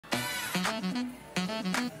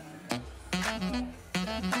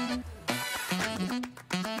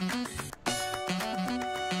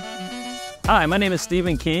Hi, my name is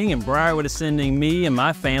Stephen King, and Briarwood is sending me and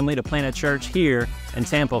my family to plant a church here in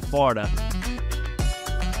Tampa, Florida.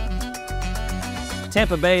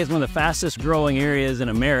 Tampa Bay is one of the fastest growing areas in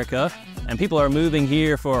America, and people are moving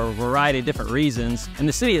here for a variety of different reasons. And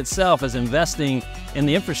the city itself is investing in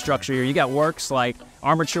the infrastructure here. You got works like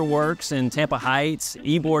Armature Works in Tampa Heights,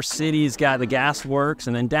 Ybor City's got the gas works,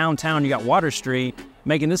 and then downtown you got Water Street,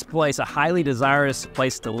 making this place a highly desirous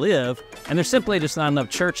place to live, and there's simply just not enough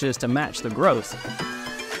churches to match the growth.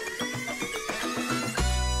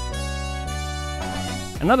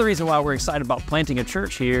 Another reason why we're excited about planting a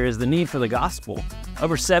church here is the need for the gospel.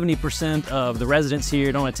 Over 70% of the residents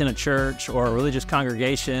here don't attend a church or a religious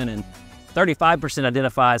congregation, and 35%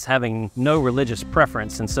 identify as having no religious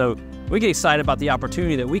preference. And so we get excited about the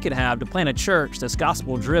opportunity that we could have to plant a church that's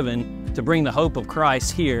gospel-driven to bring the hope of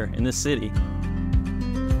Christ here in this city.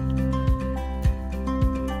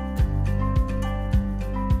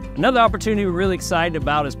 Another opportunity we're really excited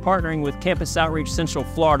about is partnering with Campus Outreach Central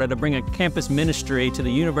Florida to bring a campus ministry to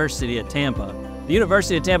the University of Tampa. The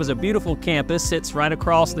University of Tampa is a beautiful campus, sits right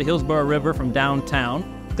across the Hillsborough River from downtown.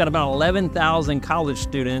 It's got about 11,000 college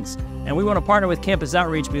students, and we want to partner with Campus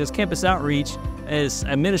Outreach because Campus Outreach is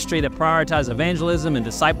a ministry that prioritizes evangelism and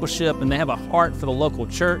discipleship, and they have a heart for the local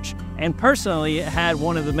church. And personally, it had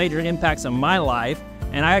one of the major impacts on my life.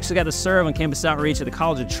 And I actually got to serve on Campus Outreach at the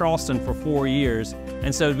College of Charleston for 4 years.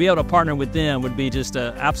 And so to be able to partner with them would be just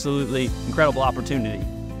an absolutely incredible opportunity.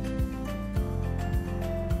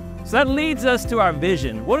 So that leads us to our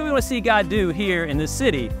vision. What do we want to see God do here in this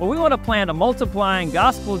city? Well, we want to plant a multiplying,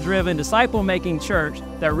 gospel-driven, disciple-making church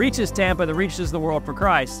that reaches Tampa, that reaches the world for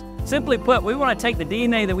Christ. Simply put, we want to take the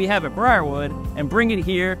DNA that we have at Briarwood and bring it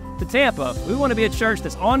here to Tampa. We want to be a church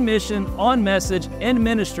that's on mission, on message, in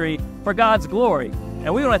ministry for God's glory.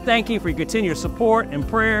 And we want to thank you for your continued support and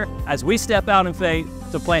prayer as we step out in faith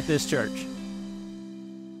to plant this church.